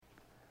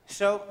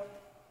So,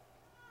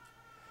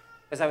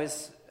 as I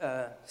was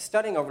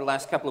studying over the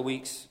last couple of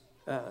weeks,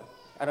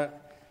 I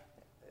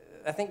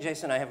think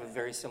Jason and I have a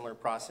very similar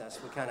process.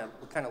 We kind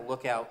of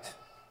look out,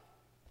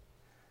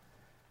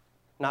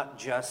 not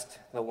just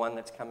the one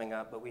that's coming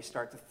up, but we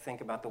start to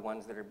think about the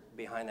ones that are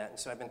behind that. And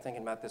so I've been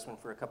thinking about this one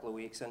for a couple of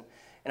weeks, and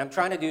I'm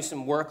trying to do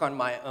some work on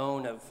my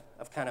own of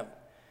kind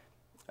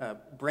of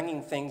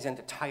bringing things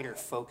into tighter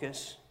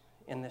focus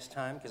in this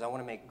time, because I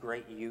want to make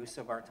great use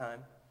of our time.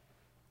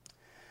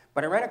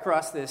 But I ran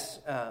across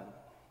this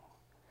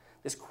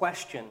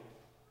question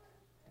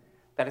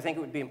that I think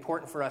it would be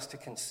important for us to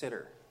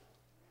consider,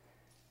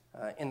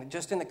 in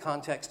the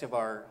context of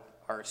our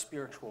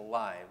spiritual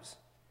lives.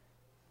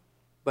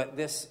 But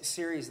this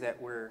series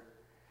that we're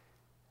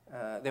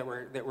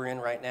in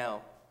right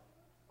now,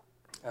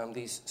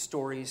 these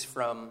stories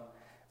from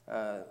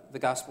the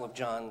Gospel of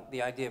John,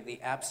 the idea of the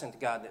absent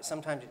God, that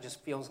sometimes it just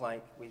feels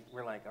like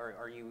we're like,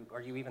 are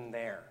you even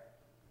there?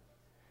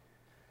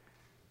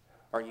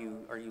 Are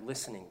you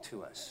listening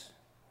to us?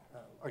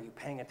 Are you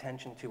paying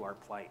attention to our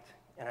plight?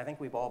 And I think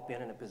we've all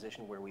been in a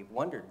position where we've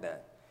wondered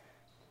that.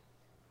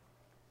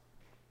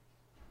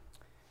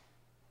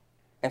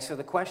 And so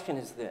the question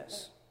is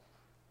this,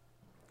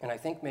 and I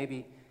think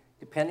maybe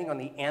depending on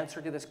the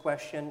answer to this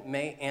question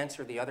may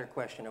answer the other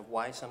question of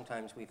why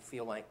sometimes we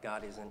feel like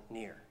God isn't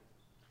near.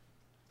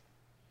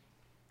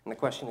 And the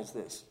question is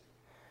this: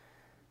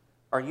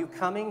 are you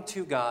coming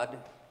to God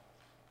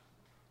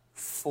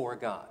for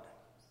God?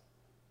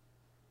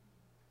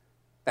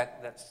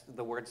 That's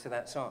the words to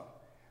that song.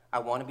 I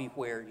want to be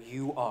where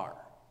you are.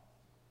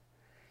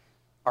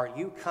 Are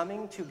you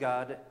coming to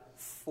God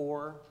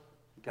for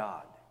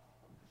God?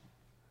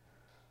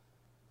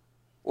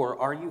 Or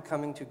are you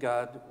coming to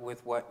God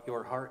with what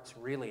your heart's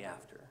really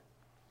after?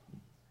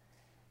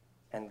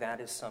 And that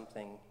is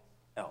something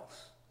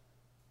else.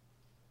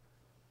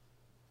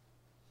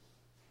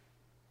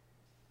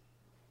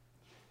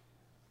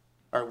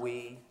 Are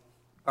we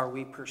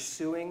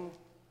pursuing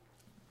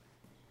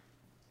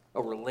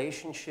a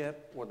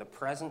relationship or the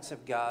presence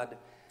of God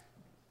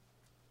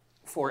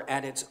for,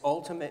 at its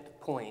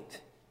ultimate point,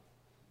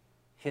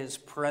 his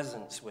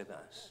presence with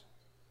us,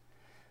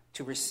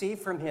 to receive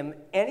from him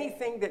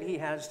anything that he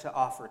has to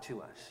offer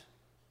to us,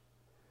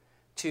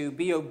 to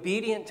be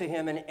obedient to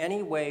him in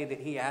any way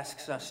that he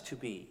asks us to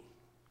be?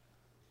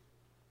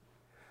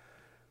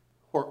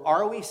 Or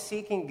are we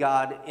seeking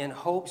God in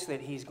hopes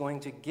that he's going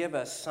to give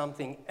us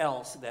something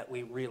else that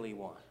we really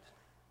want?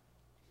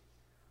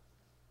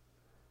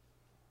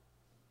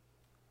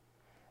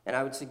 And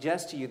I would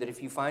suggest to you that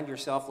if you find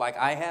yourself like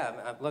I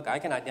have, look, I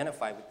can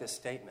identify with this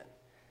statement.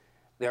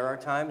 There are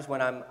times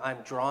when I'm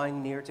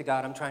drawing near to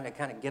God, I'm trying to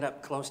kind of get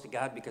up close to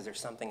God because there's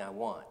something I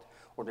want,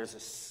 or there's a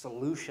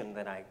solution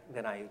that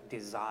I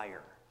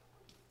desire.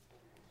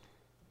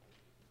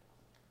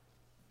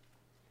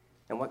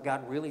 And what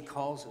God really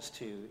calls us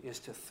to is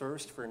to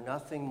thirst for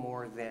nothing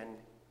more than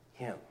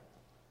him.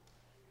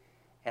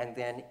 And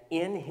then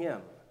in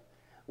him,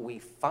 we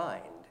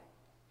find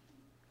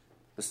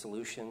the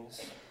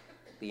solutions,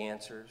 the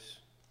answers,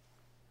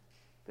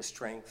 the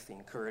strength, the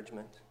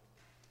encouragement,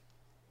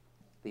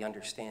 the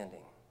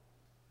understanding.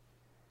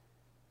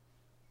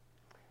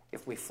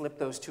 If we flip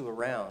those two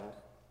around,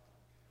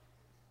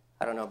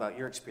 I don't know about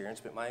your experience,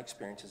 but my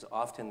experience is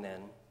often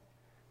then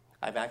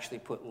I've actually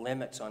put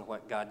limits on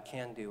what God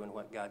can do and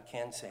what God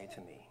can say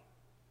to me,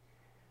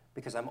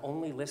 because I'm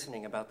only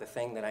listening about the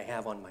thing that I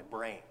have on my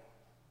brain.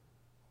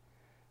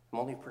 I'm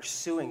only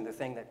pursuing the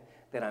thing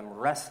that I'm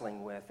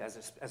wrestling with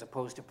as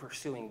opposed to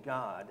pursuing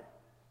God.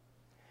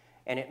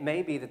 And it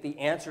may be that the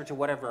answer to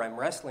whatever I'm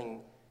wrestling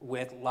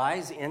with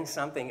lies in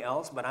something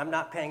else, but I'm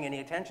not paying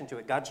any attention to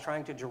it. God's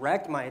trying to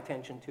direct my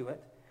attention to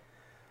it.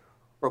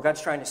 Or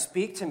God's trying to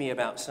speak to me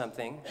about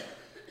something,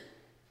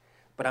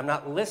 but I'm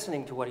not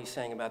listening to what he's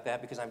saying about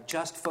that because I'm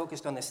just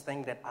focused on this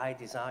thing that I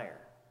desire.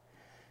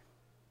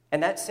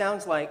 And that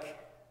sounds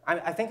like,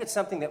 I think it's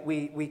something that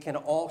we can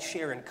all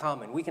share in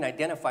common. We can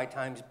identify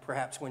times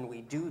perhaps when we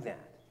do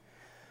that.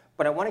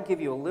 But I want to give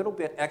you a little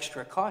bit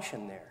extra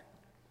caution there.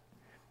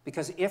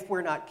 Because if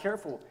we're not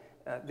careful,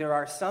 there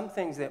are some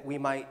things that we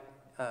might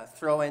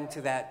throw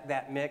into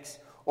that mix,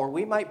 or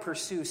we might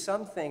pursue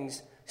some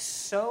things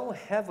so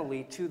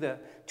heavily to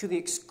the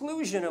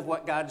exclusion of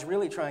what God's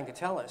really trying to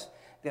tell us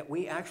that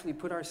we actually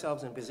put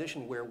ourselves in a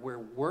position where we're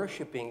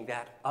worshiping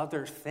that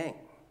other thing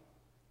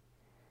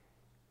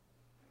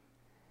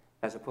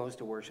as opposed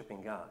to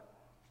worshiping God.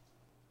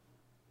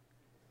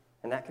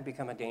 And that could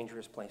become a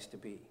dangerous place to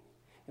be.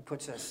 It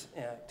puts us,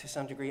 to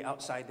some degree,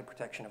 outside the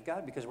protection of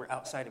God because we're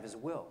outside of his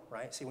will,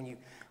 right? See, when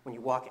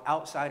you walk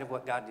outside of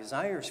what God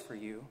desires for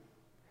you,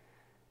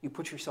 you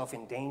put yourself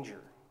in danger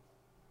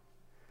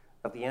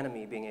of the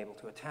enemy being able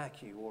to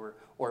attack you,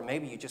 or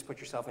maybe you just put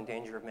yourself in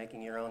danger of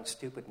making your own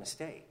stupid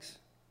mistakes,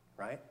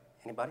 right?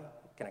 Anybody?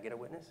 Can I get a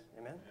witness?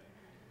 Amen?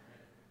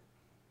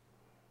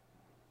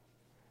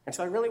 And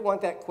so I really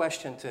want that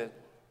question to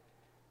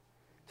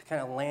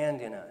kind of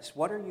land in us.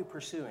 What are you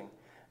pursuing?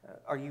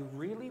 Are you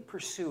really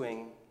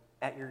pursuing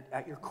at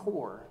your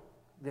core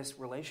this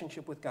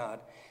relationship with God,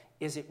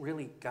 is it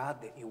really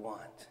God that you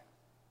want?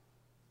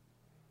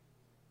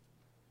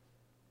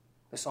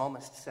 The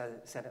psalmist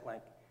said it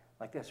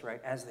like this,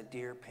 right? As the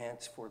deer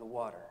pants for the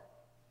water,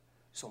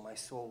 so my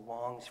soul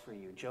longs for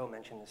you. Joe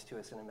mentioned this to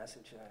us in a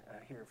message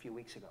here a few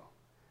weeks ago.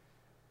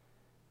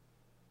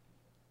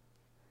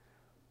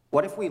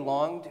 What if we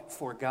longed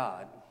for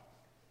God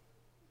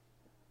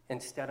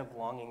instead of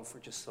longing for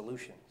just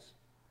solutions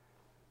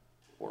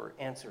or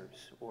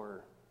answers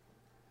or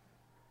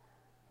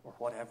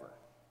whatever,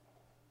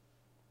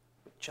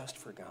 but just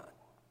for God?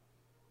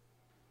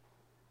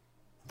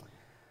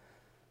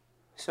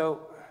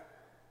 So,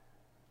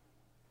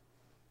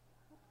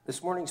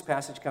 this morning's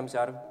passage comes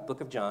out of the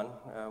book of John.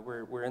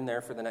 We're in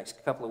there for the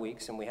next couple of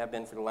weeks, and we have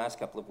been for the last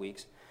couple of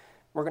weeks.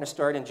 We're going to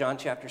start in John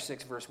chapter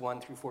 6, verse 1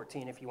 through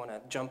 14. If you want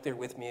to jump there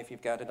with me, if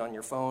you've got it on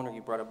your phone or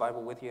you brought a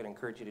Bible with you, I'd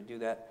encourage you to do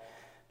that.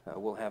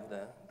 We'll have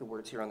the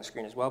words here on the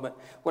screen as well. But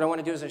what I want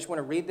to do is I just want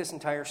to read this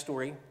entire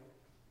story,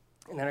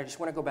 and then I just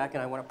want to go back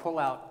and I want to pull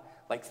out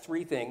like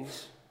three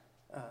things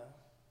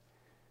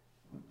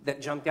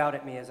that jumped out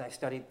at me as I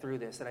studied through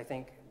this that I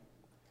think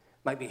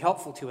might be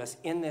helpful to us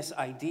in this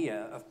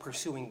idea of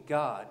pursuing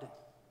God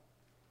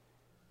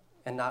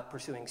and not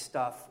pursuing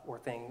stuff or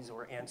things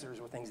or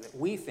answers or things that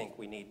we think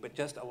we need, but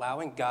just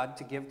allowing God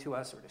to give to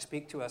us or to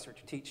speak to us or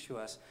to teach to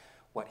us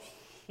what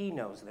He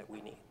knows that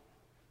we need.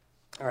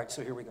 All right,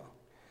 so here we go.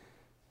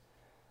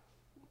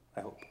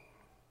 I hope.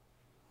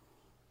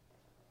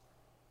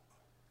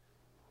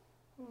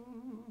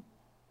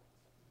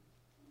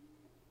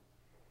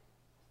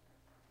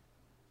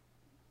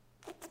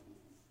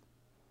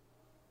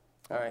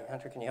 All right,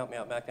 Hunter, can you help me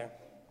out back there?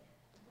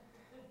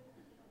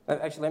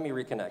 Actually, let me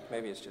reconnect.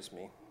 Maybe it's just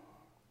me.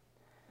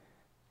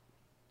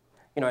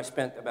 You know, I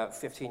spent about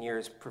 15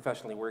 years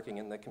professionally working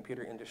in the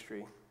computer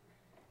industry.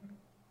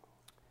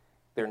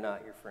 They're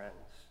not your friends.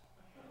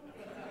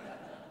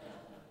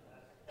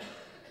 I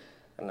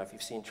don't know if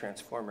you've seen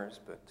Transformers,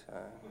 but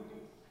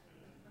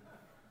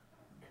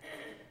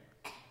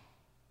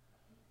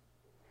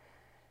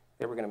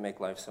they were going to make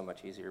life so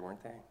much easier,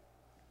 weren't they?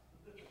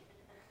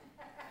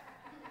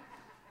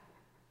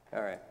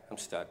 All right, I'm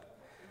stuck.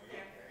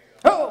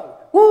 Oh,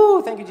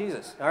 woo, thank you,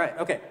 Jesus. All right,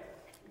 okay.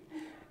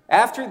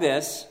 After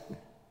this,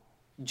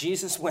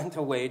 Jesus went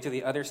away to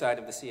the other side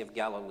of the Sea of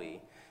Galilee,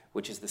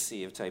 which is the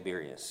Sea of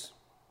Tiberias.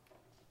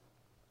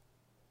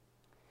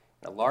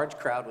 A large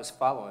crowd was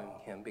following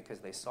him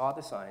because they saw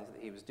the signs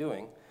that he was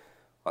doing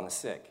on the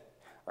sick.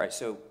 All right,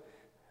 so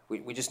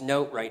we just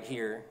note right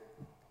here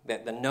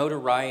that the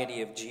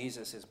notoriety of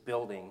Jesus is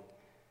building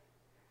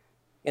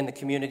in the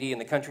community, in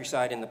the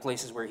countryside, in the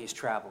places where he's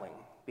traveling,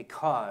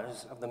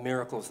 because of the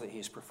miracles that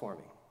he's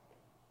performing.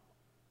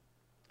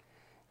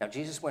 Now,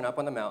 Jesus went up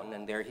on the mountain,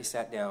 and there he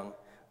sat down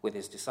with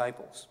his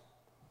disciples.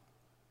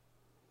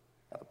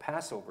 Now, the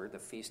Passover, the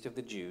feast of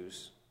the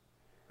Jews,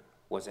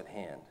 was at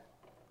hand.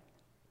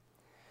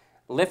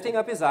 Lifting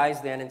up his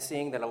eyes then and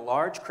seeing that a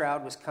large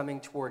crowd was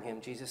coming toward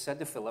him, Jesus said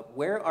to Philip,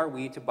 "Where are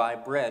we to buy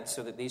bread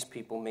so that these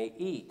people may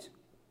eat?"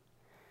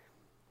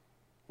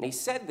 And he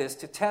said this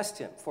to test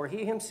him, for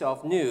he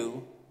himself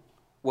knew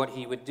what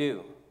he would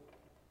do.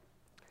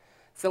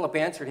 Philip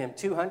answered him,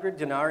 200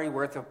 denarii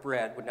worth of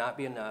bread would not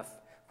be enough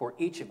for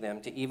each of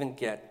them to even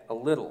get a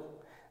little.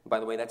 And by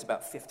the way, that's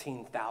about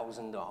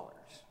 $15,000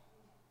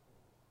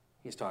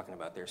 he's talking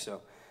about there.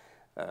 So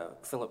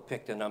Philip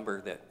picked a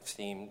number that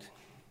seemed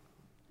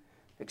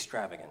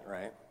extravagant,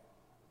 right?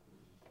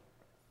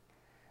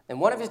 And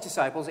one of his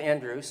disciples,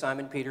 Andrew,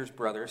 Simon Peter's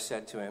brother,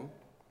 said to him,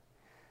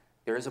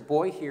 "There is a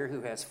boy here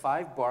who has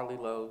 5 barley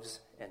loaves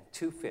and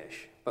 2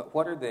 fish, but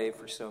what are they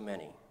for so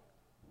many?"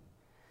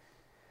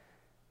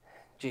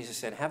 Jesus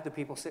said, "Have the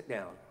people sit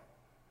down."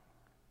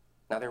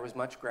 Now there was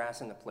much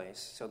grass in the place,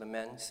 so the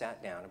men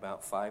sat down,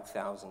 about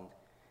 5,000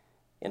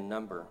 in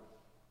number.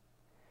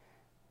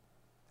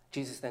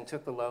 Jesus then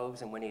took the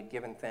loaves, and when he had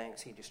given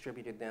thanks, he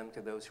distributed them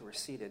to those who were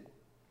seated,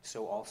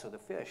 so also the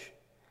fish,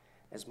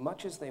 as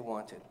much as they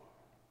wanted.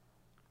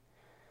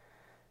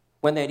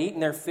 When they had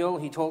eaten their fill,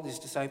 he told his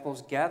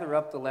disciples, "Gather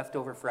up the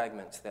leftover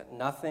fragments, that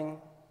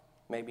nothing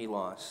may be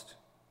lost."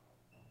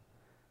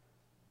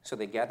 So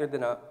they gathered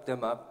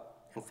them up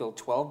and filled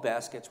 12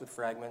 baskets with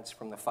fragments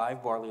from the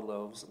 5 barley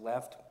loaves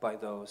left by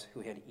those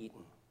who had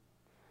eaten.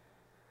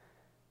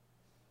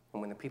 And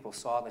when the people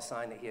saw the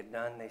sign that he had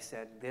done, they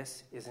said,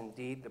 "This is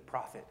indeed the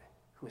prophet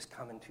who has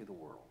come into the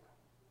world."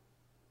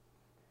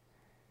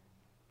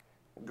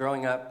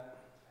 Growing up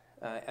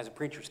as a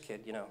preacher's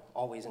kid, you know,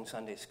 always in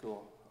Sunday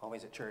school,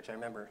 always at church, I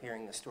remember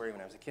hearing this story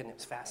when I was a kid, and it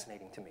was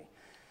fascinating to me.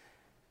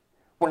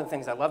 One of the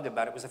things I loved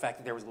about it was the fact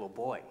that there was a little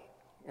boy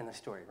in the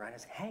story, right? I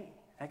was like, hey,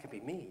 that could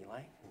be me,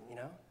 like, you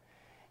know?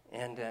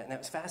 And that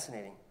was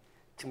fascinating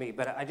to me.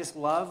 But I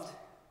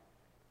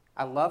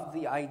loved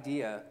the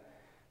idea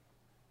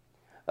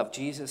of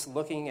Jesus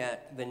looking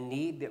at the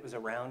need that was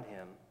around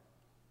him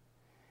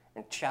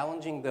and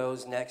challenging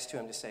those next to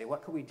him to say,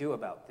 what could we do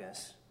about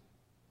this?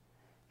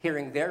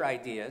 Hearing their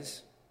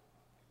ideas,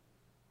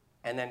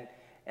 and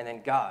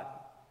then God,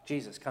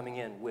 Jesus, coming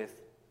in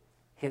with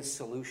his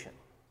solution.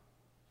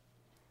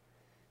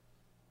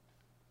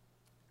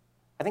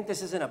 I think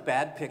this isn't a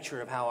bad picture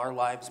of how our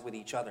lives with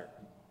each other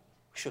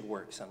should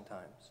work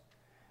sometimes.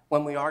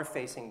 When we are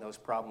facing those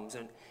problems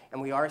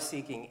and we are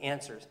seeking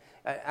answers.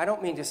 I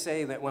don't mean to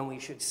say that when we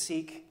should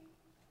seek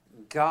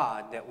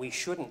God, that we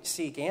shouldn't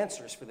seek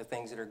answers for the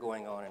things that are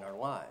going on in our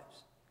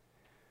lives.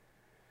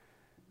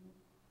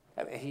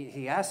 I mean,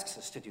 he asks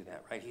us to do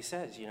that, right? He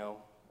says,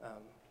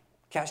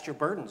 cast your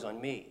burdens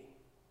on me.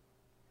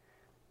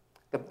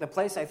 The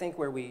place I think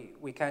where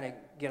we kind of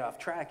get off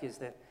track is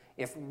that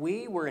if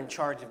we were in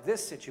charge of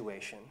this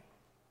situation,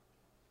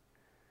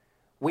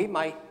 we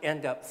might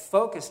end up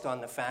focused on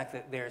the fact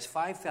that there's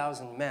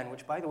 5,000 men,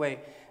 which, by the way,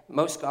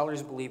 most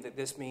scholars believe that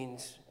this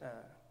means,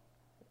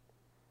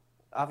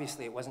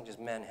 obviously it wasn't just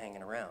men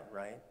hanging around,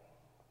 right?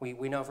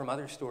 We know from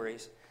other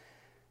stories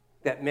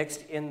that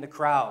mixed in the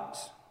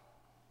crowds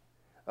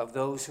of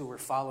those who were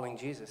following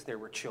Jesus, there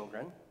were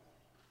children,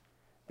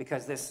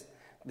 because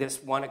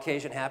this one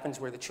occasion happens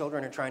where the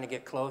children are trying to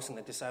get close and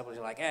the disciples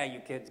are like, you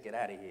kids, get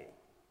out of here.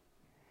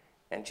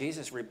 And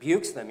Jesus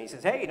rebukes them. He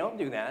says, hey, don't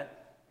do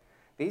that.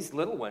 These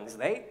little ones,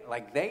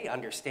 they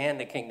understand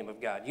the kingdom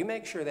of God. You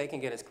make sure they can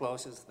get as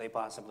close as they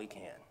possibly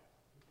can.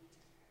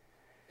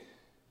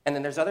 And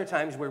then there's other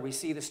times where we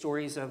see the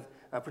stories of,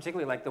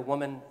 particularly like the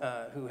woman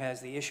who has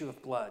the issue of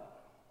blood.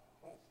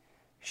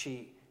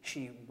 She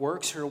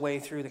works her way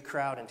through the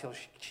crowd until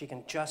she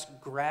can just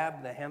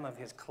grab the hem of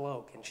his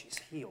cloak and she's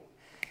healed.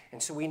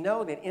 And so we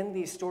know that in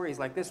these stories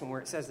like this one where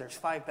it says there's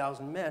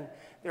 5,000 men,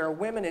 there are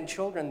women and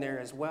children there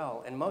as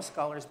well. And most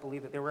scholars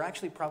believe that there were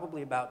actually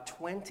probably about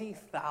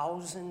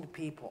 20,000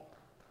 people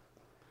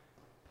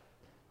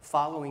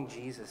following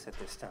Jesus at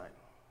this time.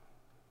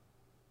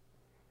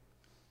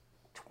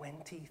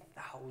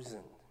 20,000.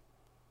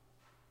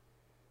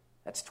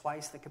 That's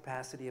twice the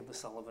capacity of the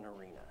Sullivan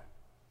Arena.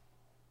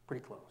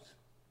 Pretty close.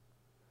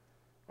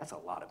 That's a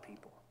lot of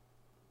people.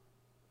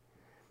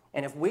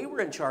 And if we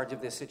were in charge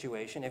of this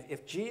situation,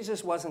 if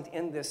Jesus wasn't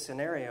in this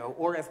scenario,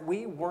 or if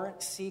we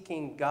weren't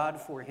seeking God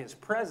for his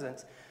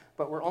presence,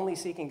 but we're only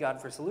seeking God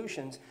for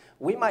solutions,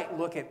 we might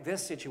look at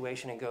this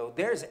situation and go,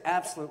 there's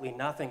absolutely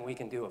nothing we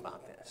can do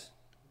about this.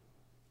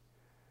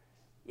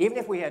 Even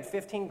if we had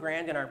 15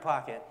 grand in our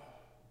pocket,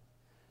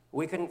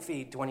 we couldn't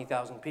feed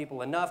 20,000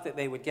 people enough that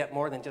they would get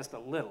more than just a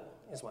little,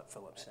 is what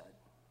Philip said.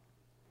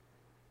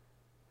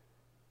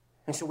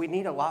 And so we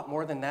need a lot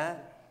more than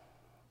that.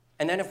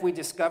 And then if we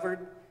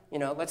discovered,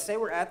 let's say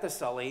we're at the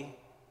Sully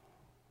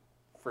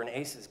for an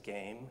Aces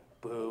game.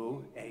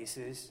 Boo,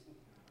 Aces.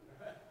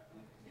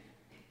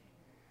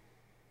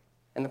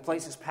 And the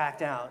place is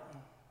packed out,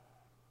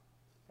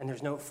 and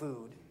there's no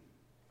food.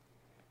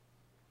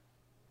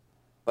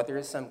 But there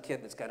is some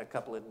kid that's got a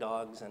couple of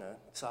dogs and a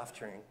soft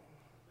drink.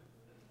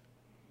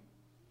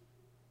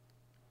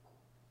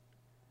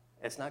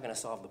 It's not going to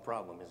solve the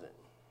problem, is it?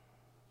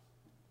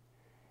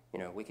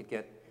 We could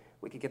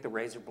get the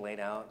razor blade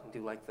out and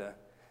do like the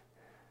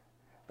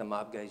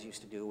mob guys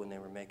used to do when they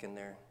were making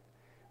their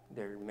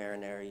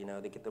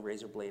marinara. They get the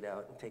razor blade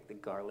out and take the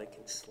garlic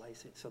and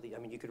slice it. So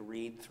you could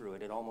read through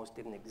it. It almost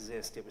didn't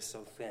exist. It was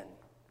so thin.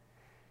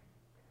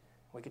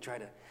 We could try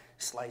to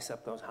slice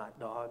up those hot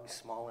dogs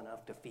small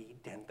enough to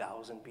feed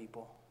 10,000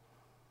 people.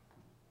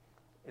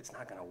 It's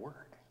not going to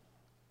work.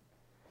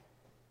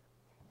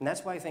 And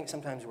that's why I think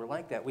sometimes we're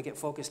like that. We get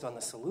focused on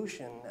the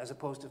solution as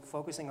opposed to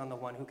focusing on the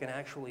one who can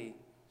actually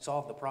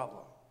solve the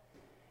problem.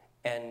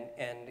 And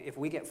if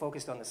we get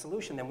focused on the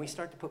solution, then we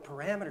start to put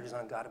parameters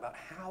on God about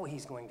how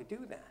he's going to do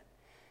that.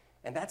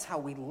 And that's how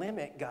we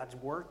limit God's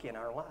work in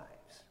our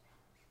lives,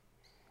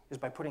 is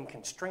by putting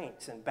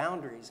constraints and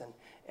boundaries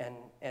and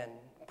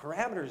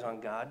parameters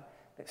on God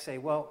that say,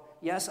 well,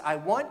 yes, I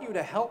want you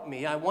to help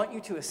me. I want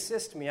you to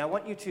assist me. I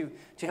want you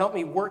to help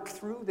me work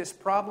through this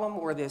problem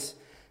or this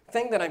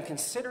thing that I'm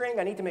considering.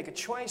 I need to make a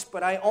choice,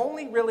 but I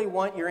only really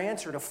want your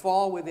answer to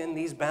fall within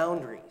these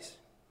boundaries.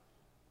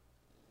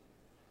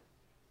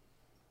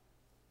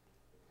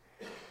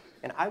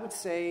 And I would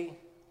say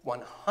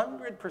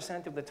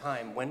 100% of the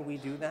time when we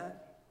do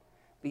that,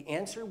 the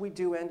answer we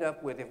do end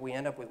up with, if we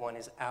end up with one,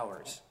 is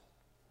ours,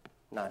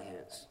 not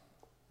his.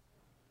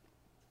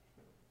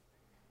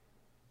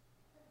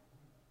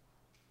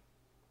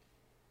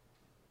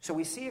 So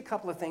we see a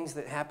couple of things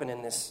that happen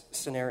in this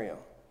scenario.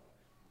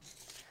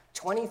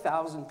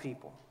 20,000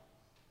 people.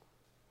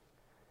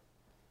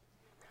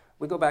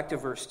 We go back to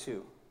verse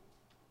 2.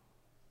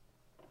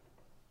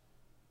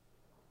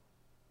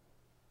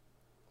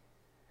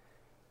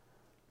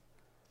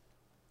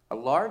 A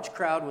large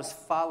crowd was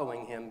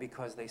following him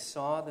because they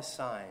saw the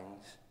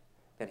signs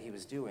that he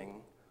was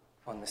doing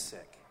on the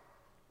sick.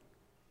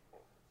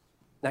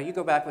 Now you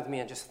go back with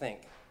me and just think.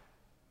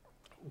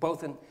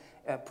 Both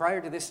prior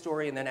to this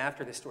story and then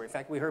after this story. In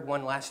fact, we heard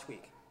one last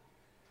week.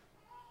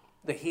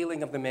 The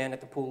healing of the man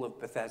at the pool of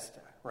Bethesda,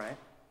 right?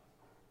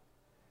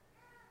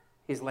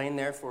 He's laying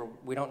there for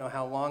we don't know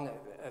how long,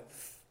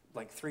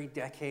 like 3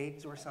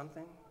 decades or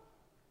something.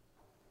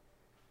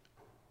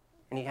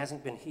 And he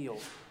hasn't been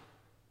healed.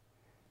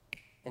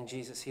 And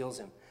Jesus heals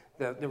him.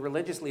 The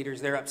religious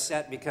leaders, they're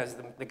upset because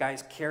the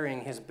guy's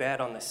carrying his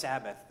bed on the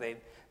Sabbath.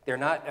 They're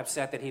not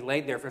upset that he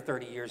laid there for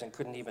 30 years and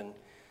couldn't even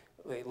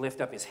lift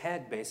up his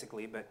head,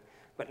 basically.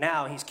 But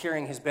now he's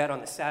carrying his bed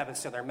on the Sabbath,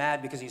 so they're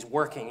mad because he's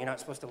working. You're not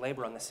supposed to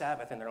labor on the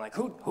Sabbath. And they're like,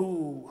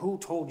 who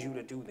told you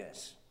to do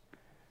this?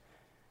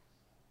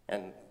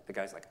 And the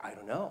guy's like, I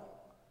don't know.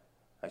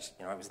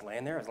 I was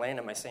laying there. I was laying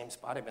in my same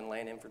spot I've been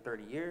laying in for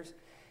 30 years.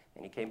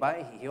 And he came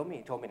by, he healed me.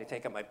 He told me to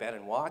take up my bed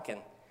and walk.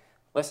 And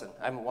listen,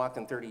 I haven't walked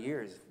in 30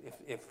 years.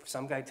 If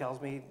some guy tells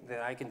me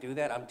that I can do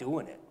that, I'm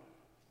doing it.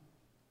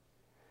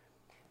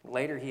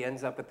 Later, he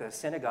ends up at the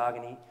synagogue,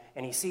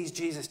 and he sees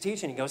Jesus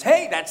teaching. He goes,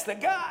 hey, that's the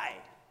guy.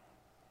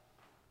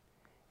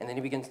 And then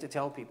he begins to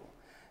tell people.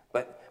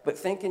 But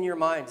think in your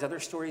minds, other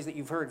stories that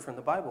you've heard from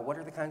the Bible, what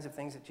are the kinds of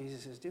things that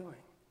Jesus is doing?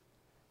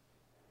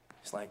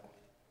 It's like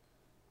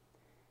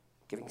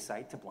giving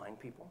sight to blind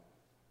people.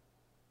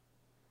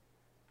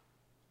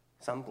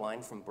 Some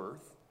blind from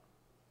birth.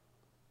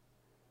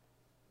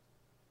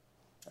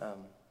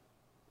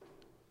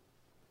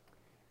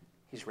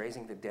 He's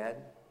raising the dead,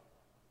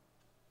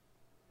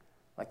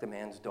 like the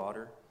man's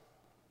daughter,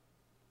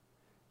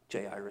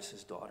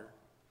 Jairus' daughter.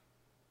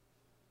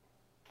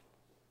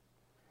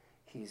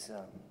 He's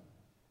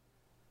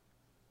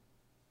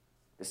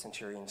the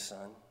centurion's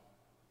son.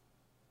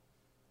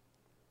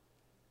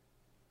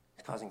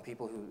 He's causing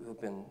people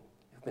who've been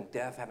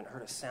deaf, haven't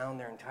heard a sound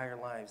their entire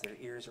lives. Their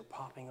ears are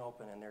popping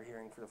open and they're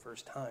hearing for the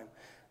first time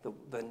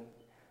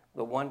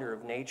the wonder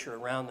of nature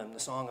around them, the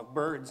song of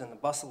birds and the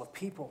bustle of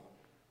people.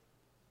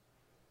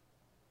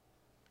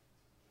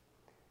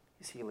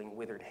 He's healing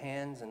withered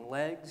hands and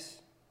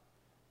legs,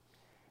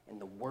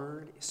 and the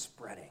word is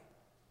spreading.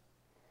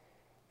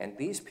 And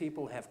these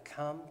people have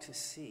come to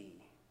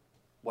see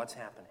what's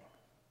happening.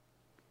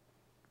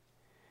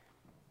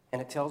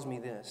 And it tells me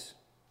this: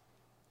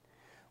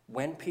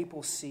 when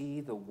people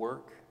see the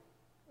work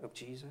of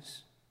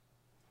Jesus,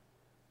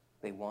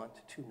 they want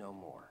to know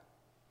more.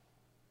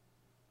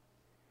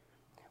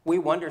 We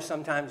wonder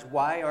sometimes,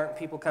 why aren't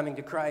people coming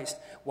to Christ?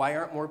 Why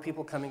aren't more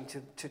people coming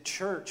to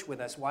church with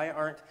us? Why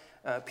aren't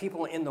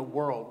people in the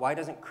world? Why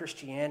doesn't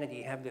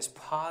Christianity have this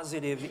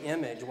positive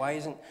image? Why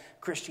isn't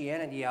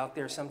Christianity out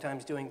there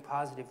sometimes doing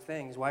positive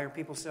things? Why are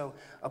people so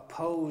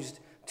opposed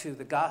to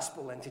the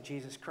gospel and to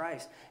Jesus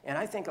Christ? And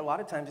I think a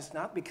lot of times it's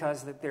not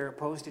because that they're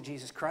opposed to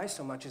Jesus Christ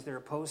so much as they're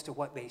opposed to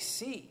what they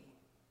see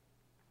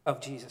of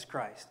Jesus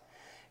Christ.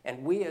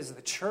 And we as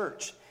the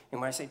church,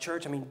 and when I say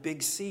church, I mean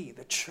big C,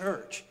 the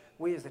church.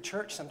 We as the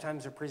church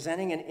sometimes are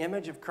presenting an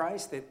image of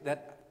Christ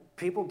that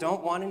people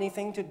don't want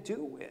anything to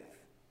do with,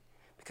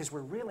 because we're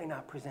really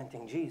not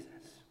presenting Jesus.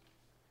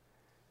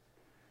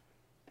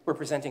 We're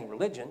presenting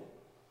religion.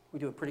 We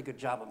do a pretty good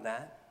job of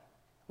that.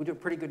 We do a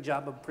pretty good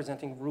job of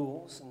presenting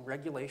rules and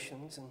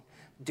regulations and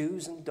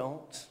do's and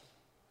don'ts.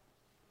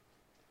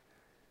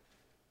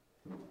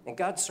 And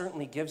God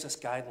certainly gives us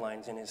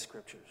guidelines in his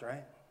scriptures,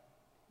 right?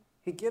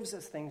 He gives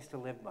us things to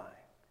live by.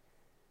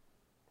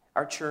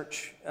 Our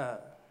church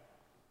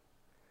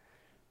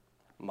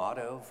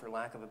motto, for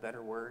lack of a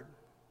better word,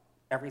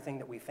 everything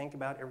that we think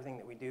about, everything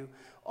that we do,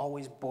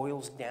 always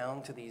boils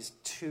down to these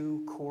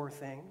two core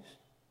things.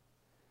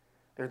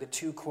 They're the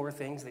two core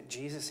things that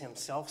Jesus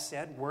himself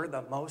said were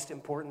the most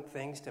important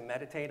things to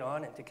meditate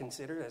on and to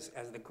consider as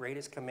the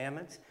greatest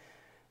commandments.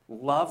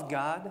 Love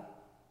God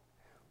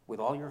with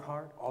all your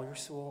heart, all your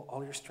soul,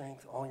 all your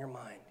strength, all your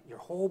mind, your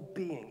whole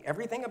being.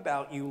 Everything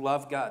about you,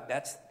 love God.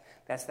 That's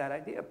that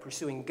idea of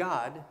pursuing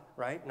God,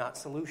 right? Not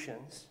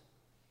solutions.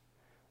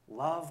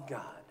 Love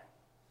God.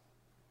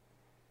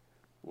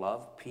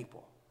 Love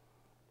people.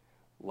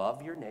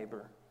 Love your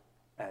neighbor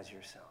as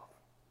yourself.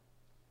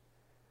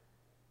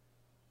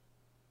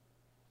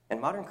 And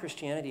modern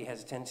Christianity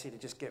has a tendency to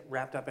just get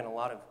wrapped up in a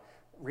lot of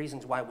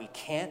reasons why we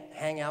can't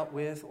hang out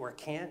with or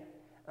can't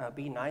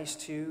be nice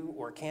to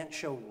or can't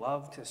show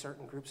love to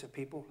certain groups of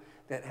people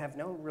that have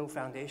no real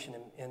foundation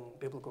in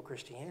biblical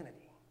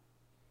Christianity.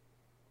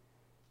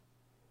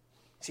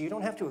 So you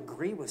don't have to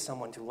agree with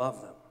someone to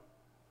love them.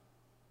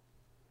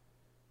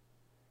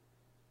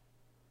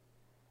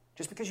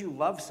 Just because you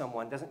love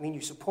someone doesn't mean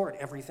you support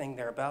everything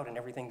they're about and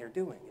everything they're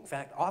doing. In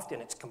fact, often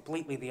it's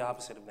completely the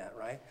opposite of that,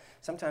 right?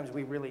 Sometimes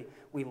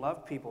we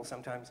love people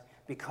sometimes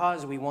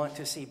because we want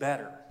to see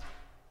better.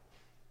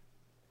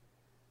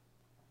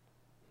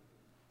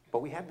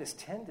 But we have this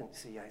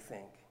tendency, I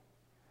think,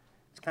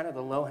 it's kind of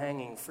the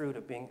low-hanging fruit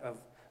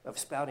of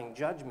spouting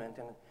judgment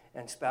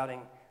and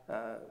spouting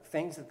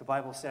things that the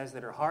Bible says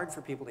that are hard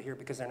for people to hear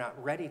because they're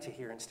not ready to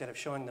hear, instead of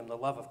showing them the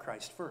love of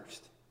Christ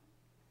first.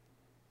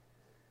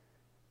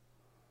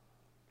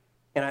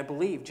 And I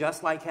believe,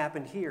 just like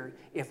happened here,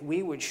 if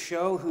we would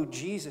show who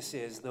Jesus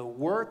is, the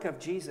work of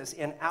Jesus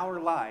in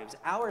our lives,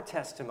 our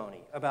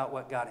testimony about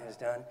what God has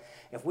done,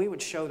 if we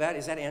would show that,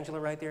 is that Angela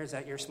right there? Is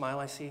that your smile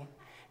I see?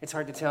 It's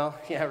hard to tell.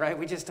 Yeah, right?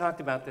 We just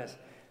talked about this.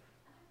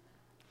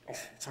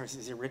 It's hard.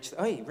 Is it Rich?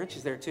 Oh, hey, Rich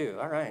is there too.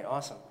 All right,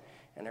 awesome.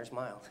 And there's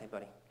Miles. Hey,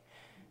 buddy.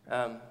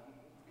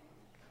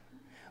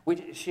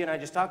 She and I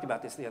just talked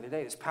about this the other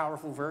day. This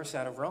powerful verse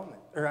out of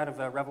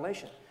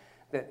Revelation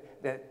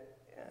that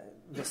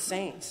the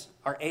saints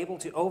are able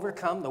to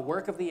overcome the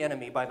work of the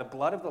enemy by the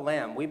blood of the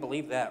Lamb. We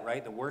believe that,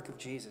 right? The work of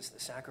Jesus, the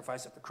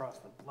sacrifice of the cross,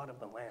 the blood of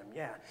the Lamb,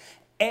 yeah.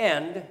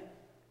 And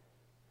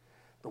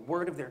the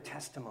word of their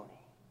testimony.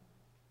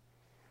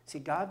 See,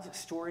 God's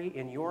story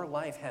in your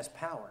life has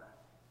power.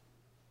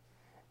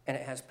 And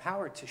it has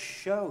power to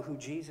show who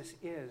Jesus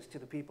is to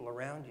the people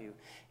around you.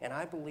 And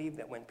I believe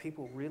that when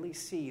people really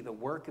see the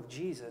work of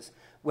Jesus,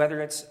 whether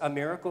it's a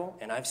miracle,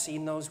 and I've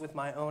seen those with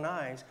my own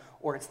eyes,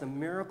 or it's the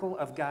miracle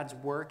of God's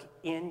work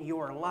in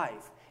your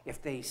life,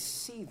 if they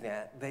see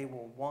that, they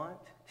will want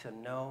to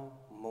know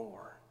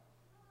more.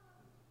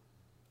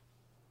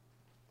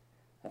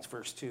 That's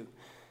verse 2.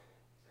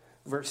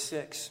 Verse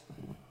 6.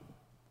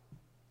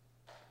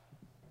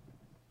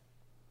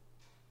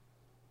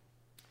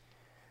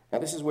 Now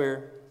this is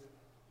where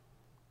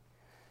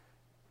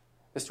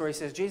the story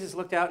says, Jesus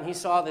looked out and he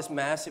saw this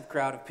massive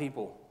crowd of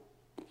people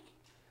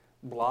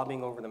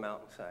blobbing over the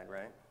mountainside,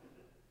 right?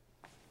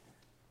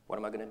 What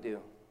am I going to do?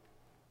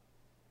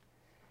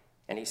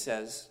 And he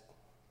says,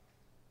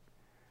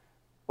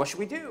 what should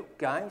we do,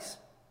 guys?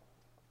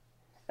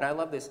 And I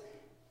love this.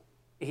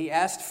 He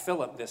asked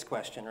Philip this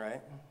question,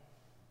 right?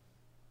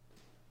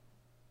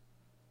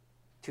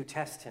 To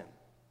test him.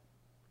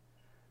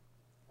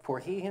 For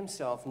he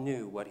himself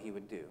knew what he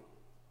would do.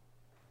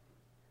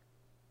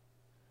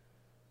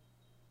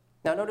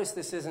 Now, notice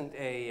this isn't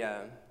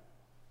a...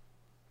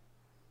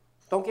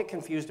 don't get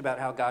confused about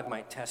how God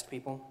might test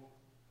people.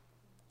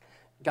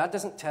 God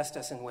doesn't test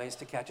us in ways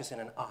to catch us in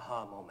an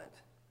aha moment.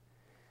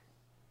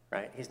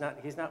 Right? He's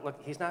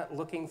not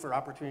looking for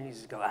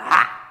opportunities to go,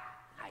 ah,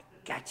 I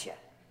gotcha.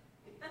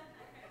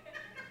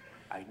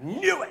 I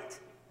knew it.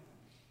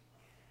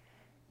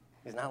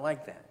 He's not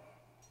like that.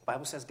 The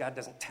Bible says God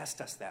doesn't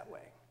test us that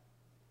way.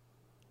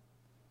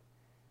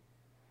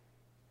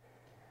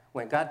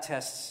 When God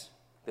tests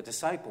the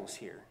disciples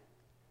here,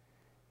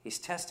 he's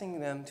testing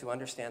them to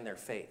understand their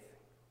faith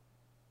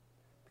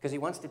because he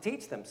wants to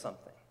teach them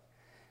something.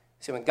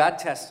 So when God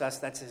tests us,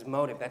 that's his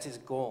motive, that's his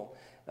goal.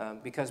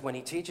 Because when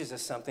he teaches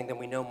us something, then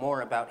we know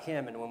more about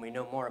him, and when we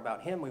know more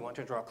about him, we want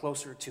to draw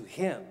closer to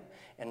him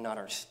and not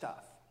our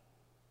stuff.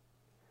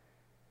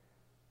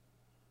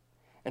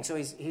 And so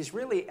he's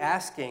really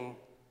asking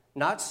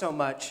not so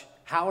much,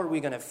 how are we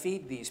going to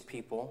feed these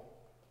people?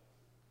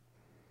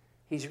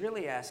 He's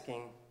really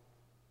asking,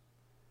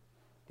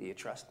 do you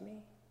trust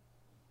me?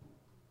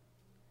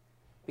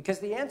 Because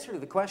the answer to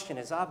the question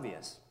is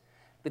obvious.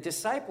 The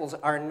disciples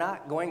are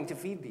not going to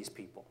feed these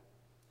people.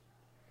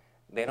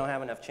 They don't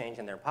have enough change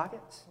in their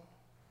pockets,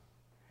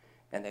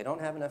 and they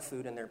don't have enough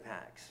food in their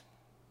packs.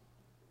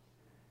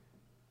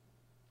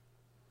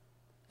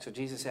 So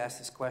Jesus asked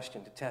this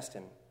question to test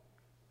him.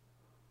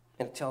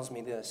 And it tells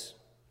me this.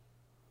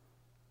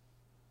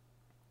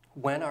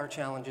 When our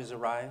challenges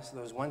arise,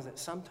 those ones that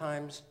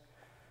sometimes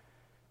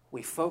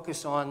we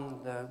focus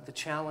on the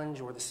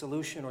challenge or the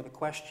solution or the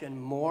question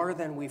more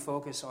than we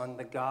focus on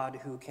the God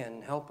who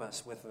can help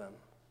us with them.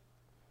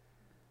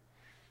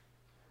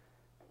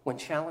 When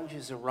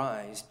challenges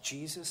arise,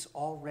 Jesus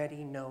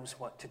already knows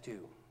what to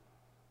do.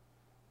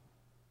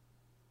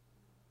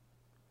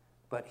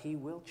 But he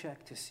will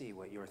check to see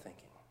what you're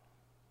thinking.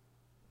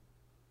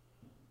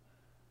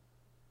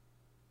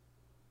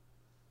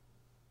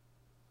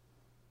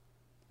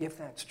 If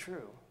that's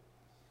true,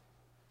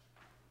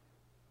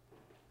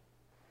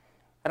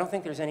 I don't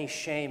think there's any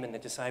shame in the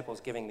disciples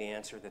giving the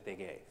answer that they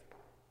gave.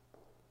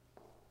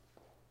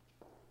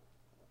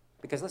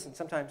 Because listen,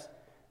 sometimes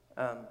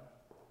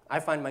I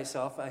find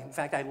myself, in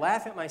fact, I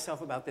laugh at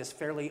myself about this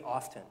fairly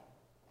often.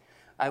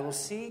 I will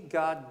see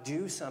God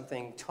do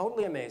something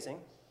totally amazing,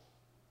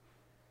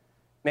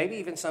 maybe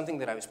even something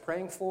that I was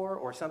praying for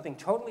or something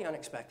totally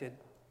unexpected,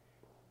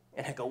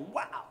 and I go,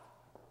 wow,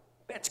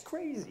 that's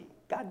crazy.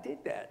 God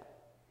did that.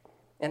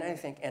 And I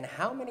think, and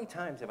how many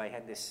times have I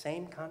had this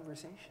same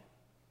conversation?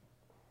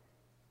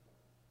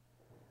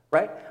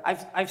 Right?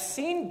 I've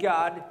seen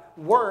God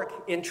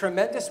work in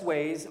tremendous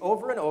ways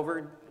over and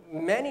over,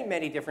 many,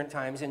 many different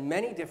times, in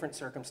many different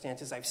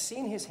circumstances. I've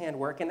seen his hand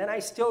work, and then I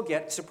still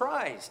get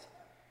surprised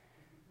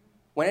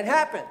when it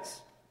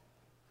happens.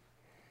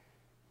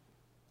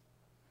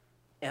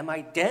 Am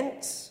I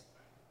dense?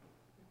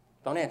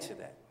 Don't answer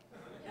that.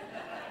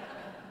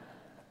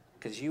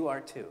 Because you are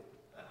too.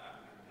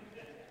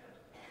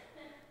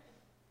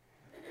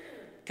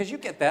 Because you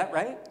get that,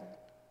 right?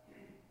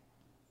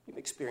 You've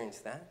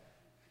experienced that.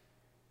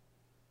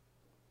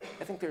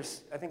 I think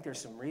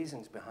there's some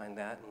reasons behind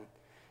that,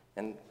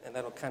 and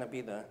that'll kind of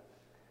be the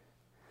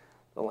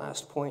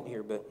last point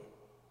here. But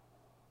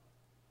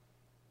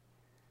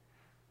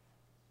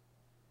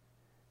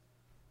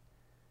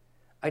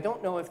I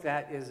don't know if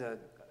that is a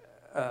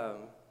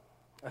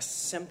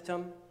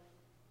symptom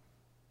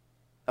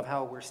of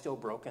how we're still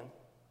broken.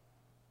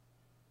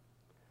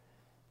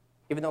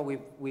 Even though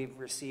we've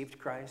received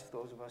Christ,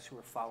 those of us who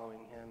are following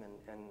him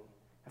and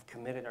have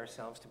committed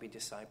ourselves to be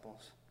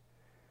disciples,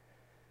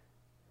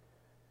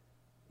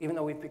 even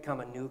though we've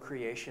become a new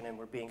creation and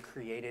we're being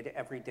created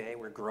every day,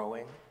 we're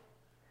growing,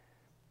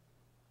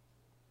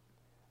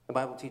 The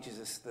Bible teaches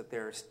us that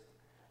there's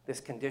this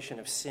condition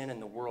of sin in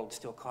the world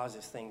still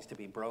causes things to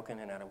be broken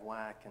and out of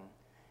whack,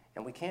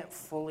 and we can't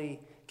fully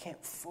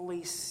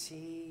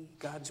see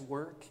God's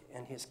work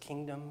and his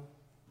kingdom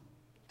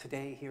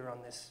today here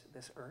on this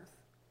earth.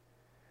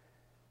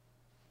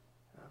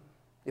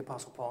 The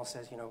Apostle Paul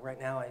says, right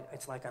now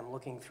it's like I'm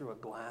looking through a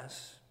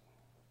glass,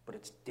 but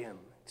it's dim,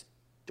 it's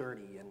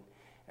dirty, and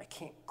I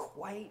can't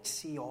quite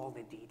see all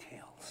the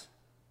details.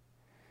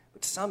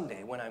 But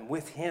someday, when I'm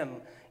with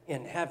him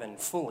in heaven,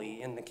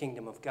 fully in the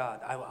kingdom of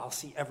God, I'll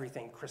see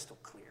everything crystal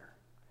clear.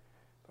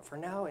 But for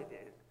now,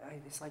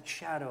 it's like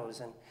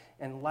shadows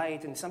and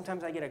light, and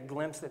sometimes I get a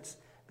glimpse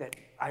that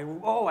I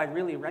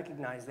really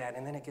recognize that,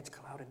 and then it gets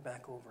clouded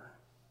back over.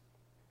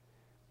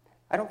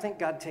 I don't think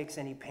God takes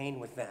any pain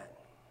with that.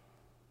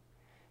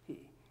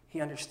 He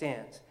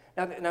understands.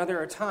 Now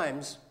there are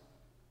times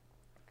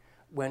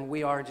when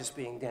we are just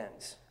being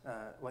dense.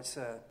 What's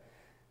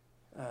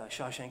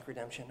Shawshank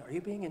Redemption? Are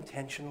you being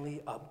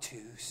intentionally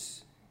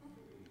obtuse?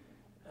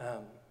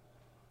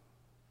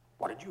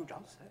 What did you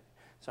just say?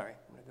 Sorry,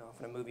 I'm going to go off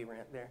on a movie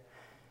rant there.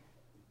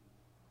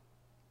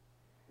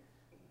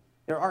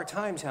 There are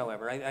times,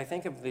 however, I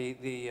think of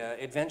the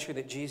adventure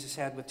that Jesus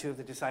had with two of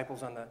the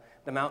disciples on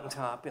the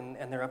mountaintop,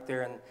 and they're up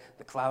there, and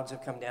the clouds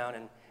have come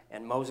down,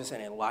 and Moses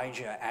and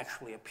Elijah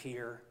actually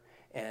appear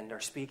and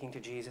are speaking to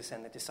Jesus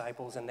and the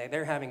disciples, and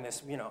they're having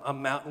this,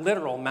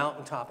 literal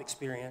mountaintop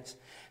experience.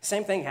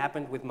 Same thing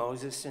happened with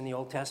Moses in the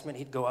Old Testament.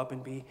 He'd go up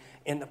and be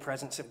in the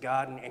presence of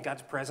God, and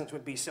God's presence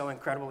would be so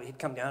incredible. He'd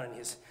come down, and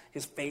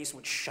his face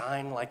would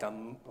shine like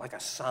a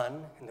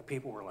sun, and the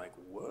people were like,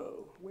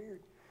 "Whoa,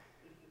 weird."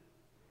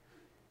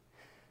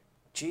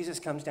 Jesus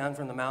comes down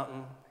from the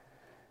mountain,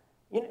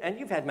 and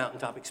you've had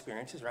mountaintop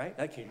experiences, right?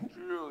 Like,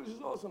 this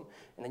is awesome.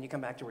 And then you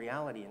come back to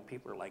reality, and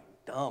people are like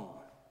dumb.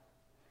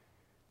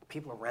 The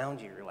people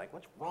around you are like,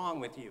 "What's wrong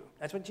with you?"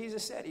 That's what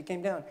Jesus said. He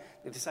came down.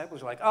 The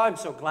disciples were like, "Oh, I'm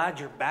so glad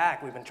you're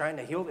back. We've been trying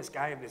to heal this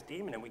guy of this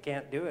demon, and we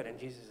can't do it." And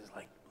Jesus is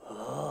like,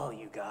 "Oh,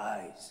 you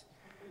guys,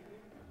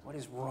 what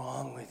is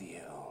wrong with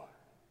you?"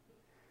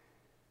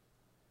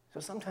 So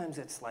sometimes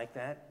it's like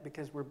that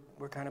because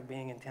we're kind of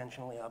being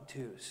intentionally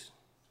obtuse.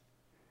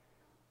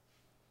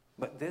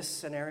 But this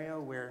scenario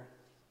where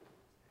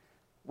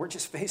we're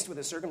just faced with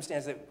a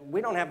circumstance that we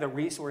don't have the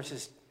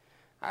resources,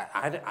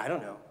 I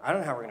don't know. I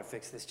don't know how we're going to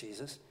fix this,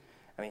 Jesus.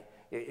 I mean,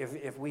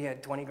 if we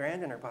had 20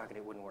 grand in our pocket,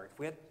 it wouldn't work. If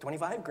we had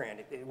 25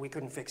 grand, we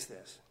couldn't fix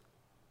this.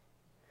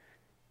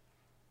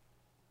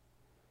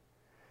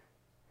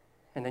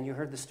 And then you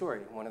heard the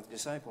story. One of the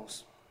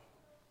disciples,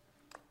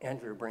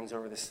 Andrew, brings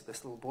over this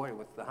little boy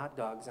with the hot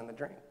dogs and the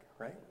drink,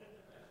 right?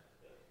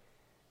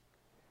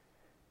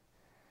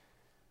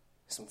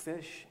 Some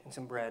fish and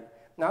some bread.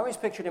 Now, I always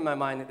pictured in my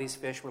mind that these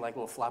fish were like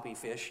little floppy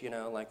fish,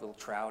 like little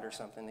trout or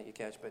something that you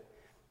catch, but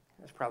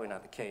that's probably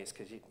not the case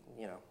because,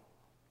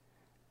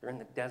 they're in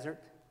the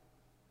desert.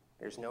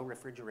 There's no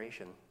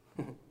refrigeration.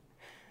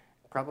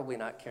 Probably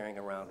not carrying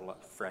around a lot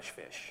of fresh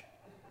fish.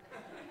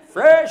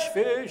 Fresh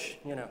fish,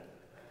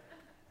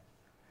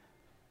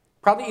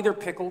 Probably either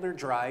pickled or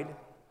dried.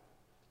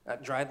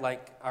 Dried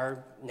like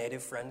our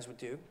native friends would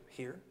do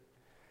here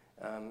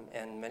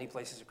and many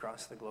places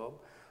across the globe.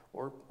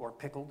 Or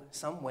pickled,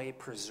 some way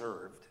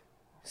preserved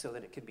so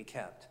that it could be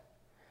kept.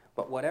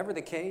 But whatever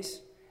the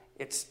case,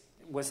 it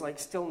was like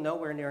still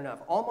nowhere near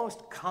enough,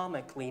 almost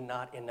comically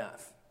not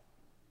enough.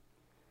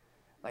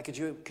 Like, could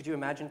you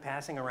imagine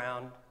passing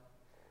around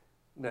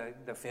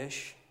the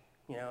fish,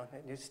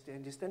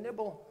 just a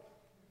nibble,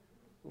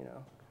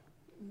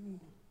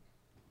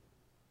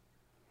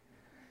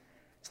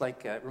 It's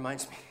like, it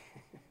reminds me,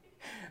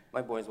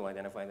 my boys will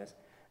identify this.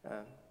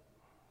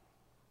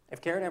 If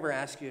Karen ever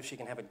asks you if she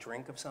can have a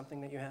drink of something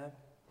that you have,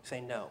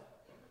 say no.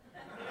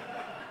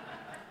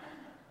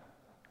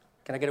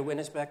 Can I get a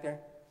witness back there?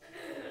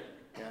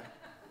 Yeah.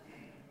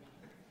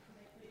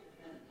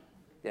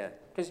 Yeah.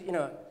 Because, can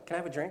I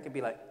have a drink? It'd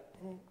be like,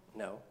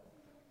 no.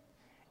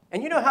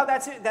 And you know how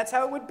that's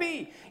how it would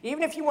be.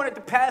 Even if you wanted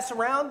to pass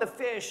around the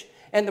fish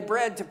and the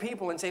bread to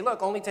people and say,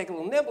 look, only take a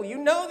little nibble,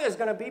 there's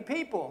going to be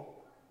people.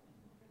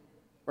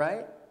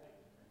 Right?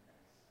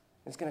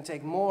 It's going to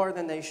take more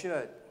than they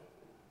should.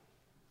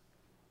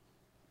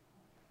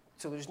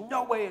 So there's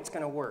no way it's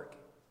going to work.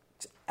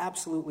 It's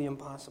absolutely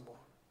impossible.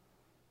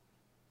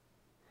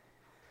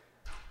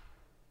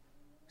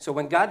 So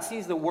when God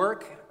sees the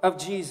work of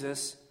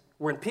Jesus,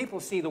 when people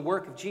see the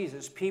work of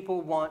Jesus,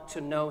 people want to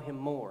know him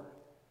more.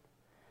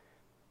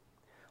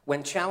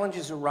 When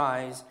challenges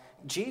arise,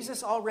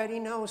 Jesus already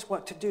knows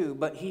what to do,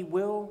 but he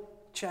will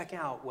check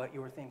out what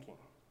you're thinking.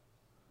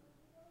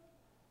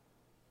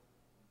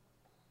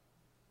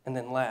 And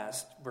then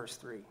last, verse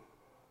 12,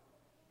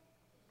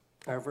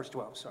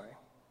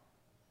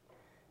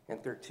 and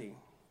 13.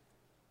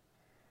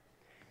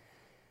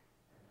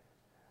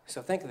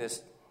 So think of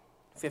this,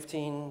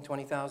 15,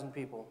 20,000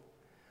 people.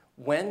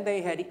 When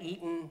they had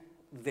eaten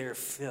their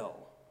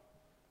fill.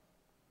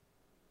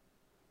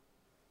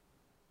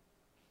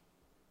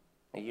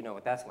 Now, you know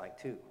what that's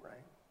like too, right?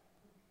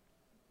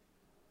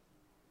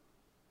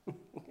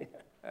 Yeah,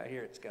 I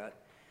hear it, Scott.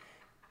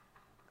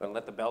 Going to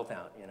let the belt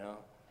out, you know.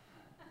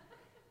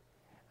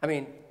 I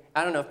mean,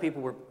 I don't know if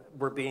people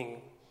were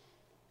being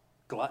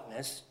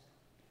gluttonous,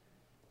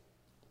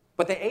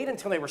 but they ate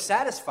until they were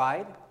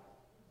satisfied.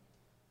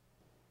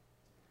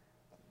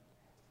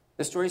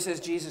 The story says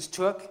Jesus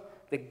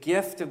took the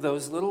gift of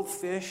those little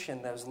fish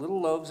and those little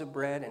loaves of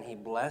bread, and he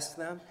blessed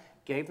them,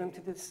 gave them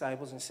to the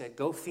disciples, and said,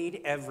 "Go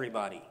feed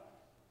everybody."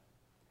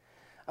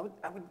 I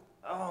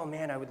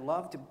would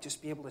love to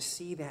just be able to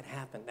see that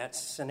happen, that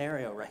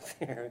scenario right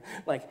there.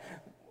 Like,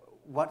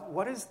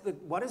 what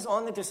is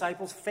on the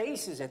disciples'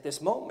 faces at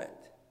this moment?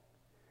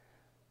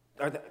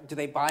 Do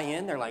they buy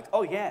in? They're like,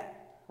 "Oh yeah,"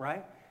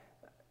 right?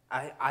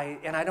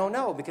 I don't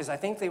know, because I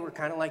think they were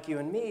kind of like you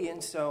and me,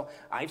 and so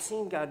I've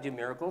seen God do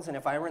miracles, and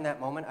if I were in that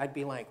moment, I'd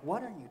be like,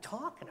 "What are you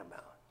talking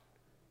about?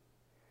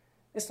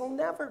 This will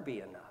never be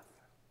enough."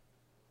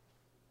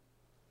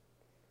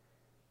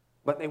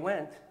 But they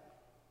went,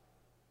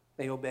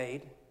 they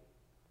obeyed,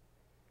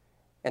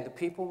 and the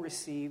people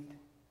received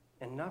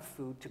enough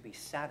food to be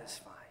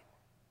satisfied.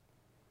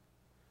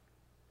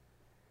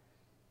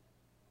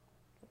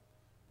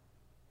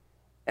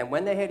 And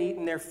when they had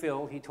eaten their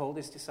fill, he told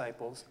his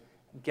disciples,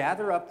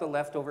 "Gather up the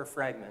leftover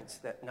fragments,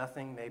 that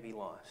nothing may be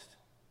lost."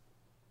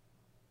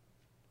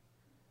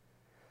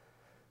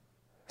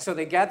 So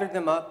they gathered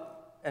them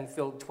up and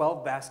filled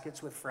 12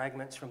 baskets with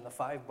fragments from the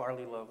 5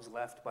 barley loaves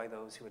left by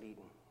those who had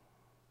eaten.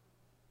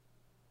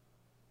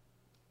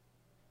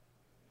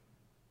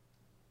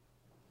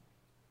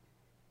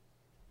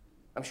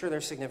 I'm sure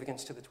there's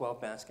significance to the 12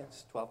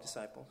 baskets, 12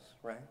 disciples,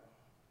 right?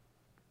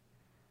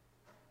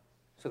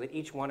 So that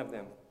each one of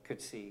them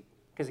could see.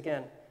 Because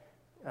again,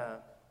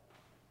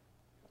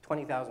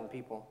 20,000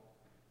 people,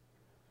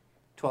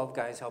 12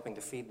 guys helping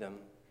to feed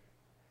them.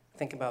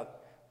 Think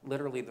about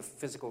literally the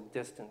physical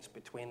distance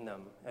between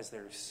them as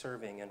they're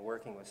serving and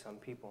working with some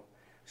people.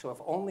 So if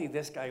only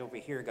this guy over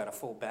here got a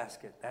full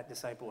basket, that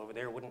disciple over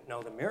there wouldn't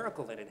know the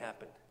miracle that had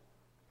happened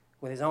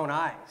with his own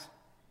eyes.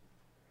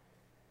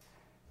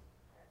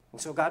 And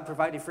so God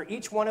provided for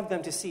each one of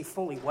them to see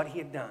fully what he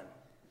had done.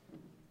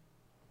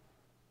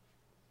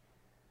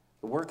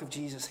 The work of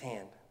Jesus'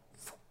 hand,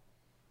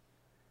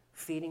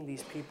 feeding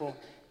these people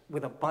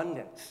with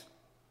abundance,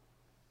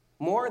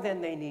 more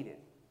than they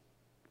needed.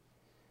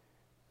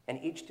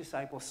 And each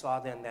disciple saw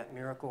then that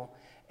miracle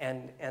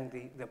and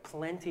the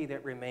plenty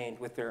that remained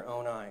with their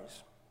own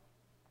eyes.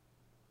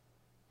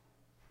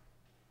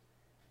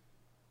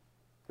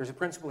 There's a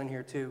principle in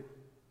here too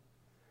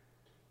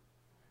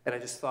that I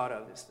just thought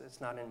of.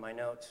 It's not in my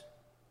notes.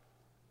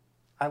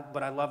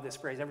 But I love this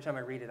phrase. Every time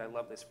I read it, I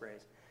love this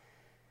phrase.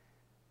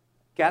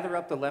 Gather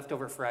up the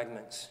leftover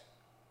fragments,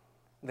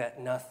 that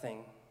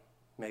nothing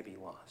may be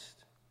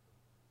lost.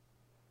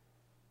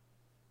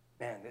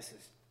 Man,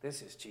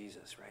 this is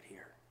Jesus right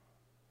here.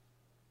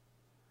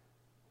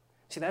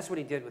 See, that's what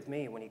he did with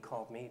me when he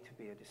called me to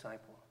be a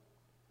disciple.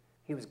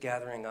 He was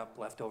gathering up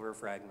leftover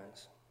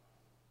fragments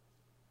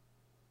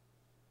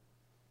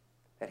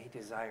that he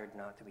desired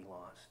not to be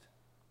lost.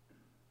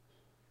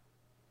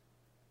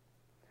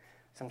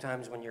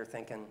 Sometimes when you're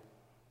thinking,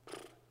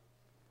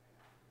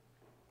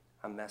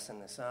 I'm messing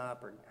this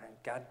up, or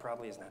God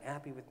probably is not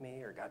happy with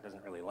me, or God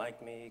doesn't really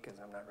like me because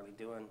I'm not really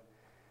doing.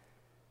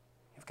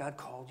 If God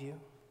called you,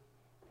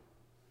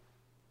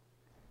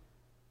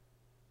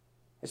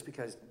 it's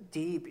because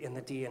deep in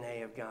the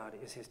DNA of God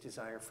is his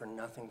desire for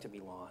nothing to be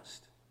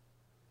lost.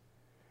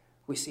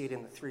 We see it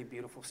in the 3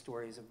 beautiful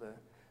stories of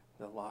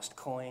the lost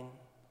coin,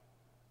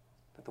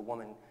 that the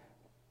woman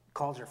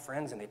calls her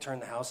friends and they turn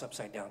the house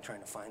upside down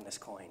trying to find this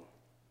coin.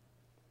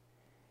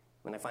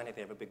 When they find it,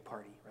 they have a big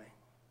party, right?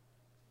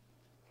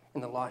 In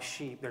the lost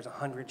sheep, there's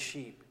 100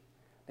 sheep.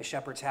 The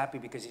shepherd's happy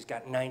because he's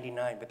got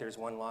 99, but there's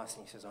one lost,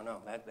 and he says, "Oh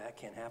no, that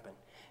can't happen."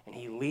 And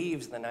he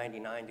leaves the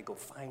 99 to go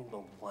find the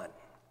one.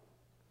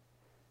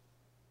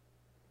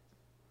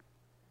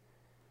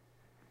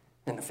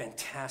 And the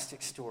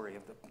fantastic story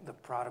of the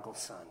prodigal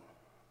son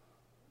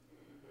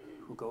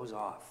who goes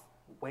off,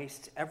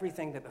 wastes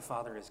everything that the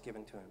father has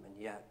given to him, and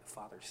yet the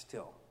father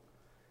still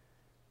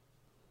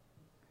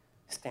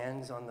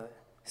stands on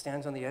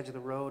the edge of the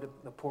road,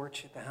 the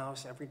porch at the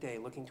house every day,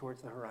 looking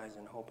towards the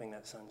horizon, hoping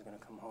that son's going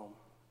to come home.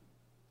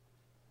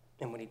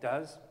 And when he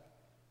does,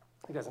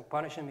 he doesn't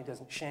punish him, he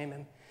doesn't shame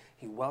him,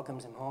 he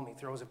welcomes him home, he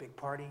throws a big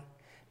party, and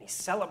he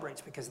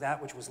celebrates because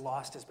that which was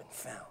lost has been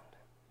found.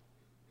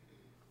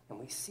 And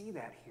we see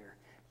that here.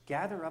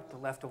 Gather up the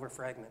leftover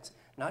fragments,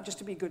 not just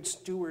to be good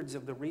stewards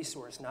of the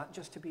resource, not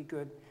just to be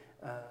good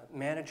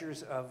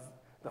managers of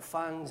the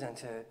funds and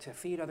to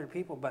feed other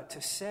people, but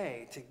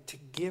to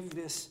give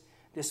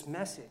this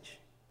message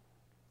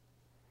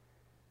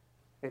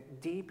that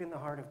deep in the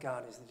heart of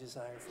God is the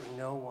desire for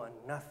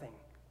nothing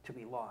to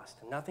be lost.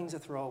 Nothing's a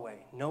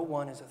throwaway. No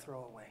one is a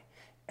throwaway.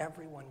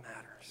 Everyone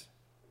matters.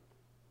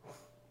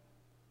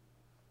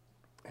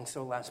 And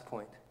so, last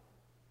point.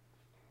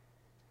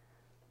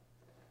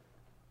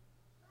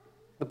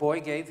 The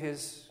boy gave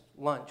his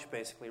lunch,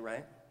 basically,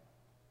 right?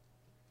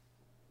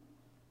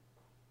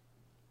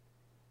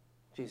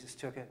 Jesus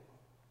took it,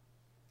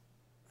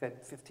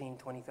 fed 15,000,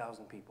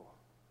 20,000 people.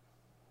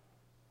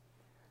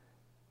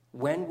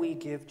 When we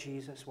give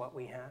Jesus what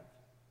we have,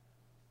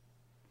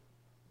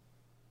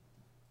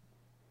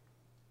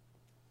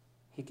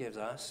 he gives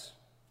us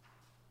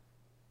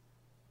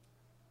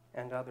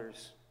and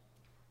others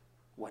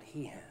what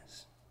he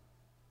has.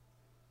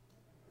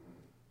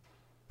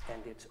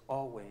 And it's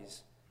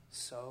always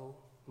so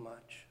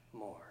much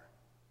more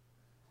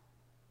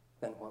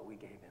than what we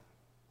gave him.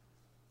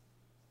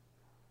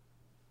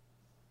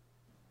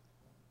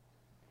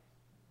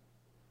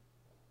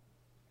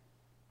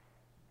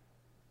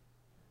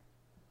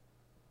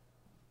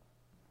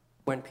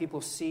 When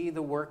people see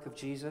the work of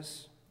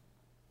Jesus,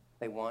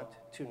 they want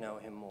to know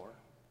him more.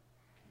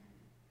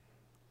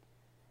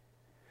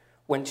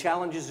 When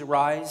challenges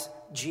arise,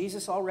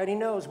 Jesus already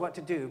knows what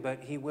to do,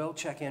 but he will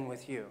check in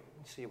with you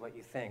and see what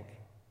you think.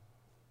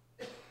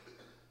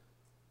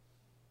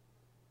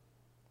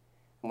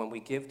 When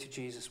we give to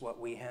Jesus what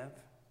we have,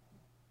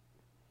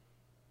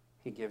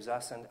 he gives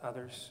us and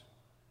others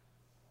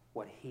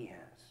what he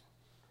has.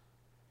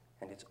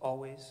 And it's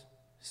always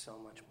so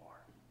much more.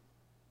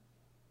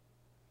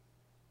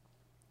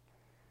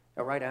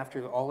 Now, right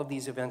after all of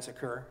these events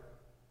occur,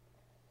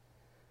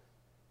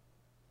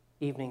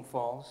 evening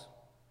falls.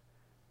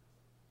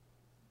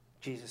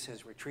 Jesus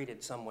has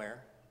retreated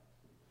somewhere.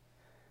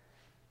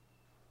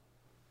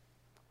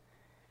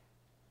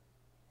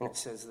 And it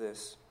says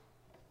this.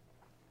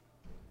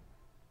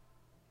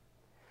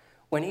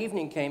 When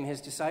evening came,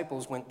 his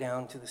disciples went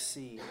down to the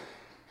sea,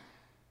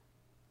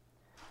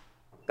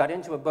 got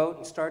into a boat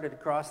and started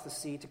across the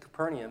sea to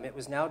Capernaum. It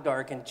was now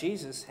dark, and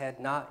Jesus had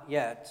not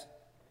yet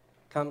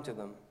come to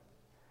them.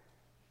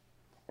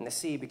 And the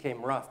sea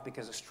became rough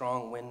because a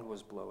strong wind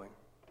was blowing.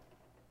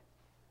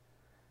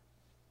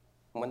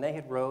 When they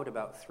had rowed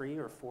about 3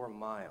 or 4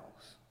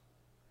 miles,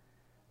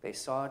 they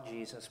saw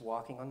Jesus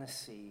walking on the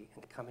sea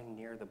and coming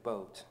near the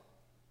boat,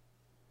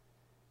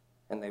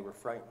 and they were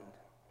frightened.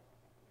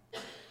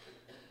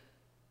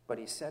 But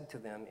he said to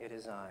them, "It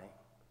is I.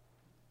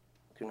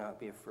 Do not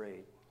be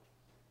afraid."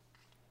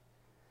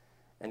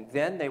 And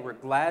then they were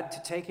glad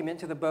to take him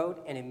into the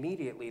boat, and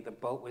immediately the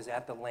boat was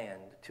at the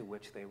land to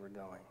which they were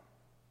going.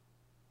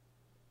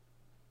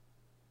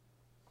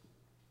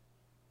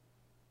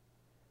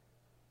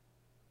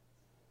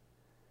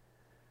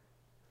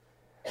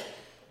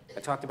 I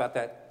talked about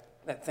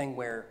that thing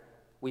where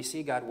we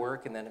see God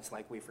work and then it's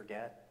like we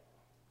forget.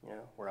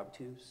 We're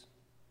obtuse.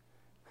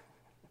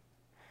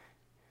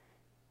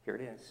 Here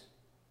it is.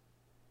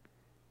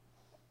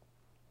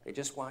 They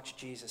just watched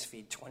Jesus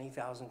feed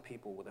 20,000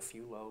 people with a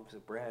few loaves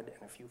of bread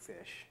and a few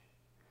fish.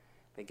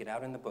 They get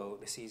out in the boat,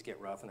 the seas get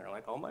rough, and they're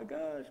like, "Oh my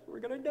gosh, we're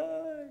going to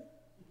die."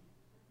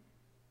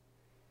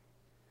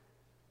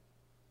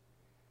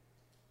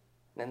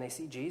 And then they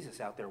see Jesus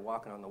out there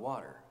walking on the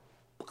water.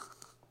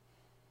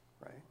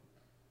 Right?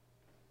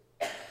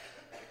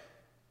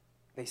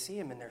 They see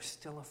him and they're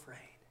still afraid.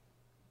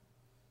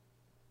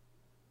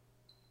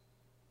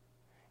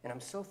 And I'm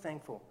so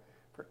thankful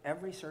for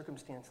every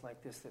circumstance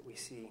like this that we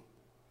see.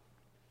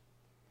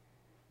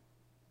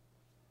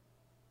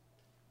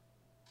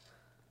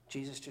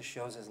 Jesus just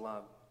shows his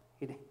love.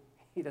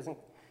 He doesn't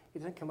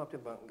come up to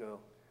the boat and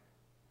go,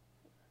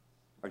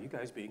 "Are you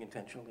guys being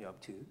intentionally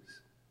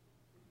obtuse?"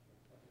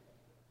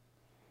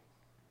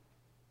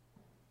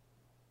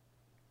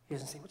 He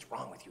doesn't say, "What's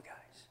wrong with you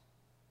guys?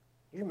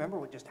 You remember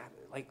what just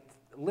happened? Like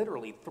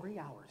literally 3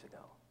 hours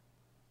ago.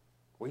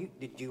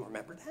 Did you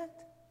remember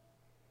that?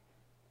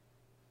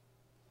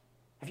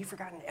 Have you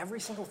forgotten every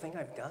single thing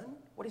I've done?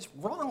 What is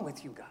wrong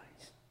with you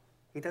guys?"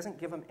 He doesn't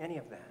give them any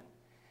of that.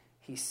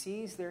 He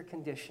sees their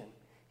condition.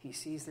 He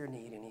sees their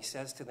need, and he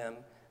says to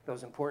them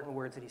those important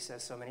words that he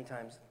says so many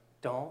times,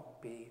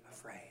 "Don't be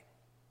afraid."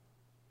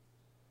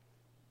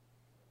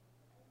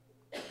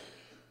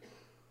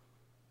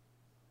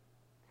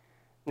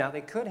 Now,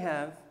 they could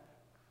have,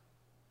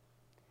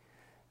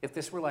 if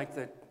this were like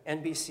the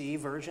NBC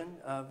version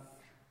of,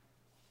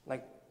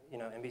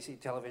 NBC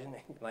television,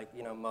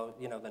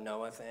 the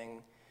Noah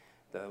thing,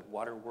 the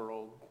Water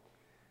World,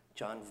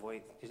 John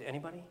Voight.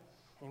 Anybody?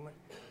 Anyone?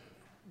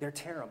 They're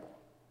terrible.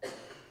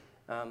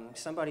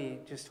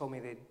 Somebody just told me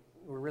they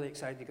were really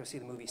excited to go see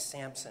the movie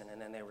Samson, and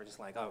then they were just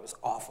like, "Oh, it was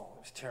awful. It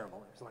was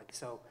terrible." It was like,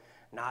 so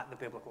not the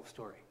biblical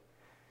story.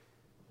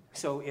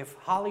 So if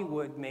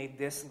Hollywood made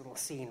this little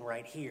scene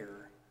right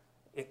here,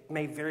 it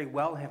may very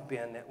well have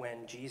been that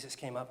when Jesus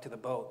came up to the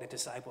boat, the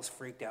disciples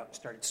freaked out and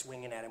started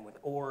swinging at him with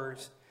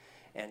oars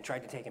and tried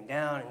to take him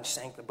down and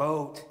sank the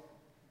boat.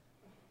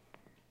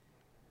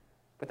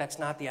 But that's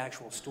not the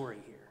actual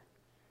story here.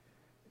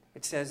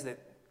 It says that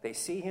they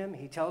see him,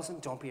 he tells them,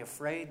 "Don't be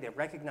afraid." They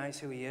recognize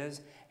who he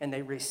is, and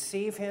they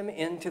receive him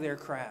into their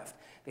craft.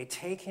 They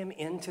take him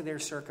into their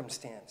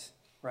circumstance,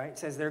 right? It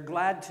says they're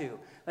glad to.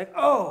 Like,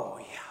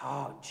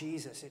 oh,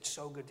 Jesus, it's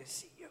so good to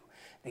see you.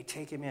 They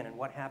take him in, and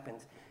what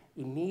happens?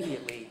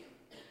 Immediately,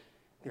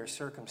 their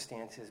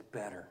circumstance is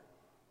better.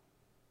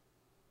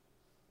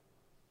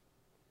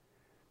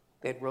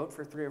 They had rowed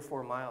for 3 or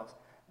 4 miles.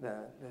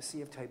 The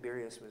Sea of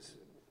Tiberias was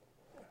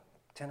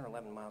 10 or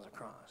 11 miles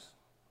across.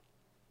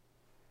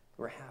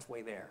 We're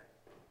halfway there.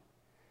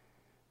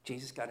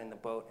 Jesus got in the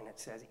boat, and it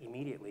says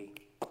immediately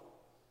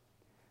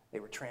they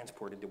were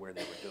transported to where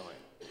they were going.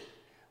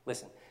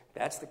 Listen,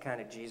 that's the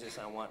kind of Jesus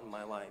I want in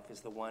my life,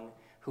 is the one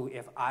who,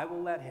 if I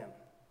will let him,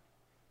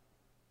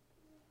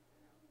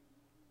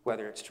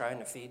 whether it's trying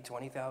to feed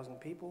 20,000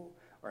 people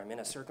or I'm in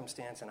a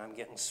circumstance and I'm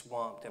getting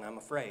swamped and I'm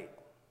afraid,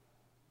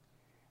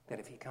 that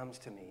if he comes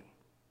to me,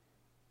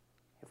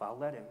 if I'll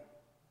let him,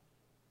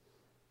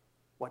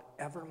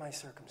 whatever my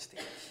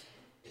circumstance,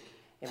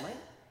 it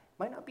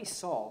might not be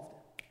solved,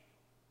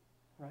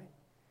 right?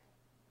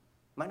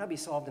 Might not be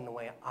solved in the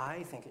way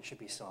I think it should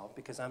be solved,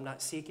 because I'm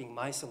not seeking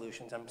my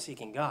solutions, I'm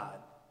seeking God.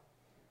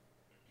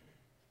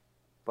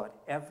 But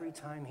every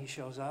time he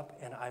shows up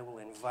and I will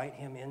invite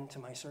him into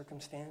my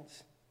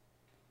circumstance,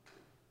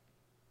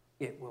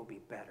 it will be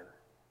better.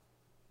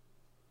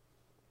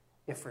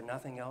 If for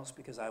nothing else,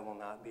 because I will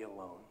not be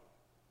alone.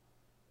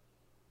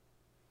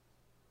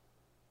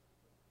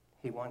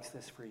 He wants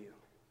this for you.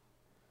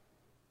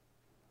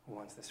 He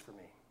wants this for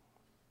me.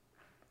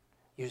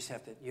 You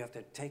have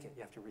to take it.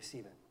 You have to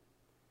receive it.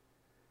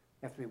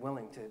 You have to be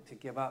willing to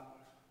give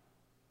up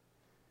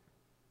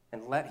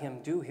and let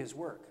him do his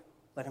work.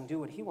 Let him do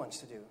what he wants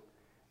to do.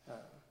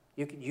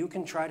 You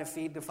can try to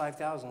feed the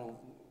 5,000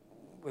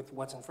 with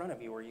what's in front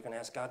of you, or you can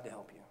ask God to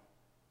help you.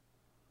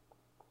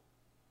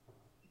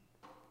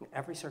 And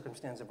every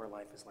circumstance of our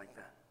life is like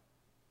that.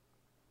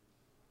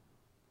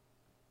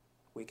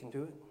 We can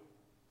do it,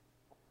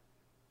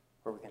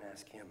 or we can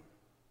ask him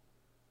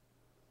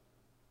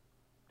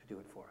to do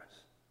it for us.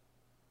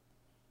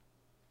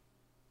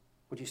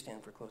 Would you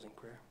stand for closing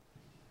prayer?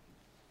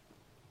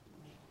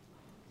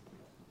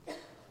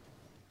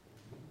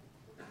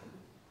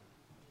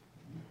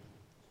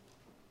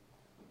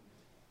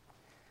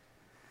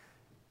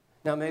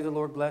 Now may the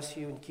Lord bless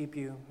you and keep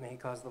you. May he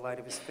cause the light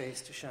of his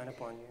face to shine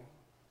upon you.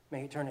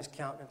 May he turn his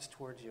countenance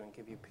towards you and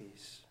give you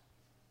peace.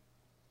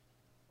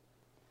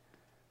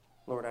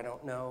 Lord, I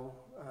don't know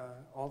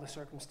all the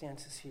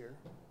circumstances here.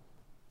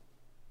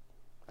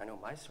 I know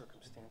my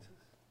circumstances.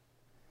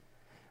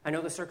 I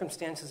know the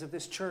circumstances of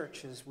this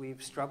church as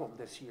we've struggled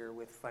this year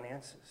with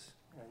finances.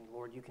 And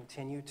Lord, you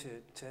continue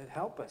to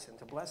help us and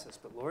to bless us.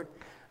 But Lord,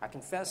 I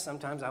confess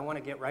sometimes I want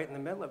to get right in the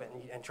middle of it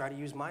and try to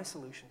use my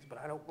solutions, but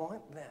I don't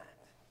want that.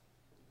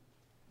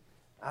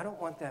 I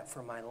don't want that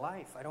for my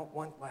life. I don't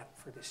want that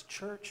for this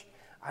church.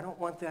 I don't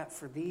want that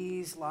for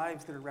these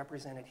lives that are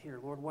represented here.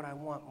 Lord, what I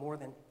want more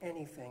than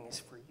anything is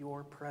for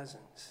your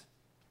presence,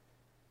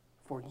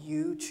 for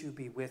you to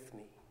be with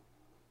me.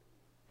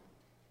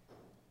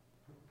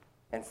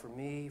 And for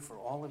me, for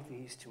all of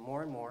these, to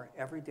more and more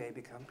every day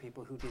become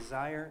people who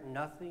desire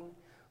nothing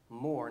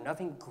more,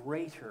 nothing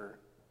greater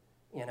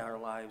in our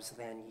lives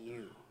than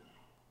you.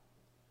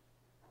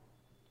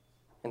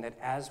 And that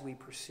as we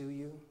pursue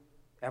you,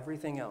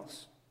 everything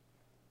else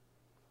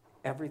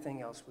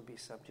would be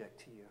subject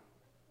to you,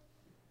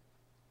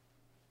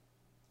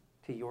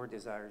 to your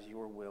desires,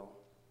 your will.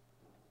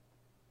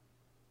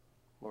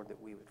 Lord,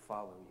 that we would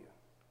follow you.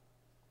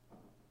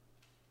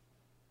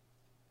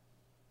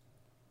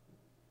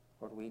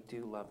 Lord, we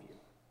do love you.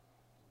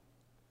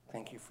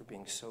 Thank you for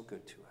being so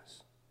good to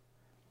us.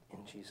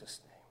 In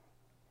Jesus' name.